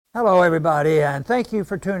Hello, everybody, and thank you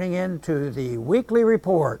for tuning in to the weekly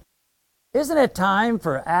report. Isn't it time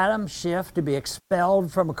for Adam Schiff to be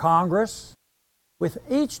expelled from Congress? With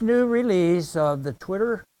each new release of the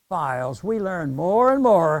Twitter files, we learn more and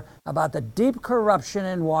more about the deep corruption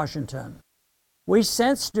in Washington. We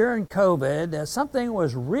sensed during COVID that something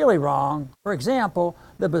was really wrong. For example,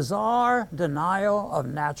 the bizarre denial of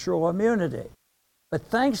natural immunity. But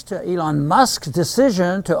thanks to Elon Musk's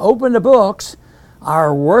decision to open the books,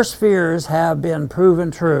 our worst fears have been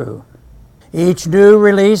proven true. Each new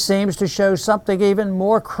release seems to show something even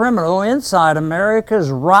more criminal inside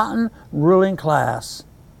America's rotten ruling class.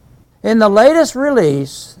 In the latest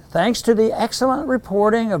release, thanks to the excellent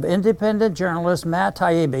reporting of independent journalist Matt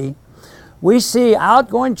Taibbi, we see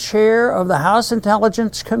outgoing chair of the House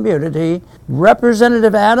Intelligence Committee,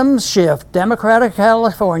 Representative Adam Schiff, Democrat of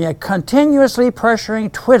California, continuously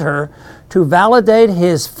pressuring Twitter to validate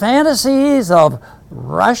his fantasies of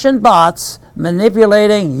Russian bots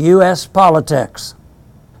manipulating U.S. politics.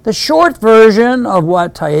 The short version of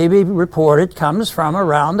what Taibbi reported comes from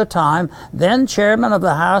around the time then chairman of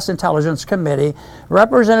the House Intelligence Committee,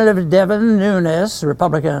 Representative Devin Nunes,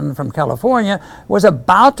 Republican from California, was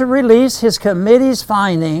about to release his committee's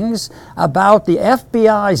findings about the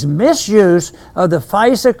FBI's misuse of the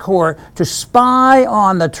FISA court to spy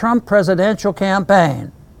on the Trump presidential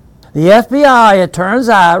campaign. The FBI, it turns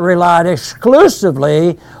out, relied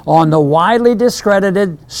exclusively on the widely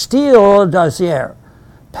discredited Steele dossier,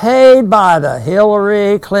 paid by the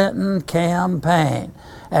Hillary Clinton campaign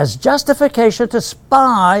as justification to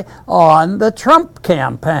spy on the Trump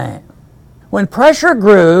campaign. When pressure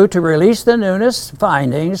grew to release the Nunes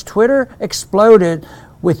findings, Twitter exploded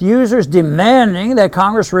with users demanding that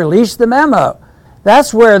Congress release the memo.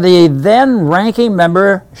 That's where the then ranking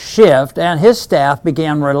member Schiff and his staff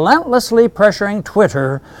began relentlessly pressuring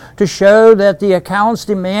Twitter to show that the accounts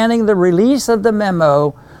demanding the release of the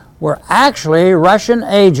memo were actually Russian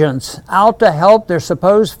agents out to help their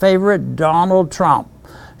supposed favorite Donald Trump.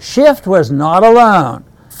 Schiff was not alone.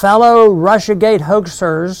 Fellow Russiagate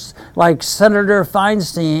hoaxers like Senator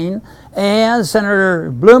Feinstein and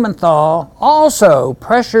Senator Blumenthal also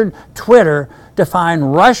pressured Twitter to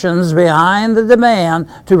find Russians behind the demand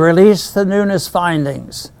to release the Nunes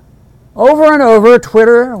findings. Over and over,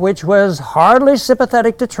 Twitter, which was hardly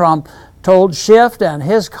sympathetic to Trump, told Schiff and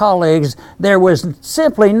his colleagues there was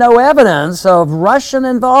simply no evidence of Russian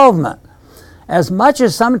involvement. As much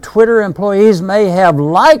as some Twitter employees may have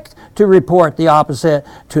liked to report the opposite,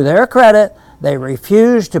 to their credit, they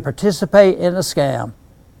refused to participate in the scam.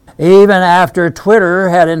 Even after Twitter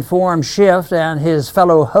had informed Schiff and his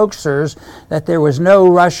fellow hoaxers that there was no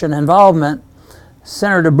Russian involvement,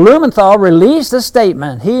 Senator Blumenthal released a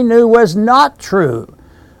statement he knew was not true.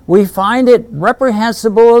 We find it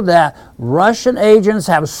reprehensible that Russian agents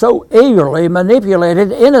have so eagerly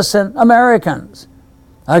manipulated innocent Americans.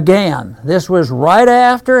 Again, this was right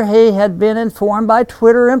after he had been informed by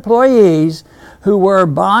Twitter employees, who were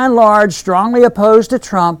by and large strongly opposed to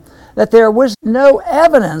Trump, that there was no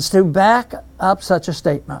evidence to back up such a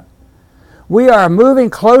statement. We are moving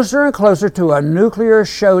closer and closer to a nuclear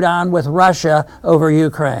showdown with Russia over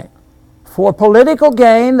Ukraine. For political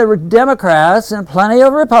gain, the Democrats and plenty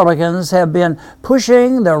of Republicans have been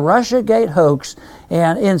pushing the Russiagate hoax,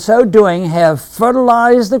 and in so doing have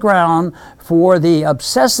fertilized the ground for the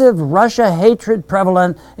obsessive Russia hatred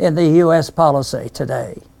prevalent in the U.S. policy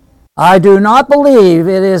today. I do not believe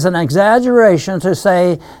it is an exaggeration to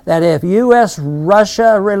say that if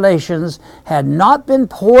U.S.-Russia relations had not been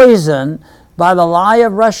poisoned by the lie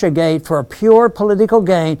of Russiagate for pure political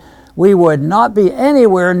gain, we would not be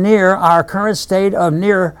anywhere near our current state of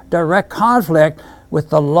near direct conflict with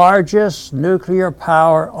the largest nuclear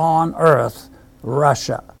power on earth,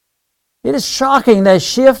 Russia. It is shocking that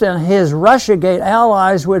Schiff and his Russiagate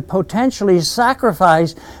allies would potentially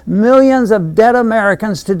sacrifice millions of dead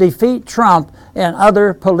Americans to defeat Trump and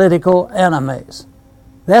other political enemies.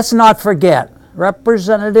 Let's not forget,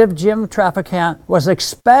 Representative Jim Traficant was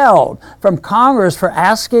expelled from Congress for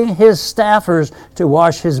asking his staffers to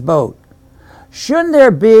wash his boat. Shouldn't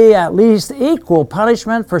there be at least equal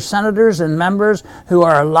punishment for senators and members who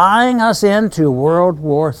are lying us into World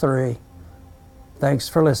War III? Thanks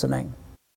for listening.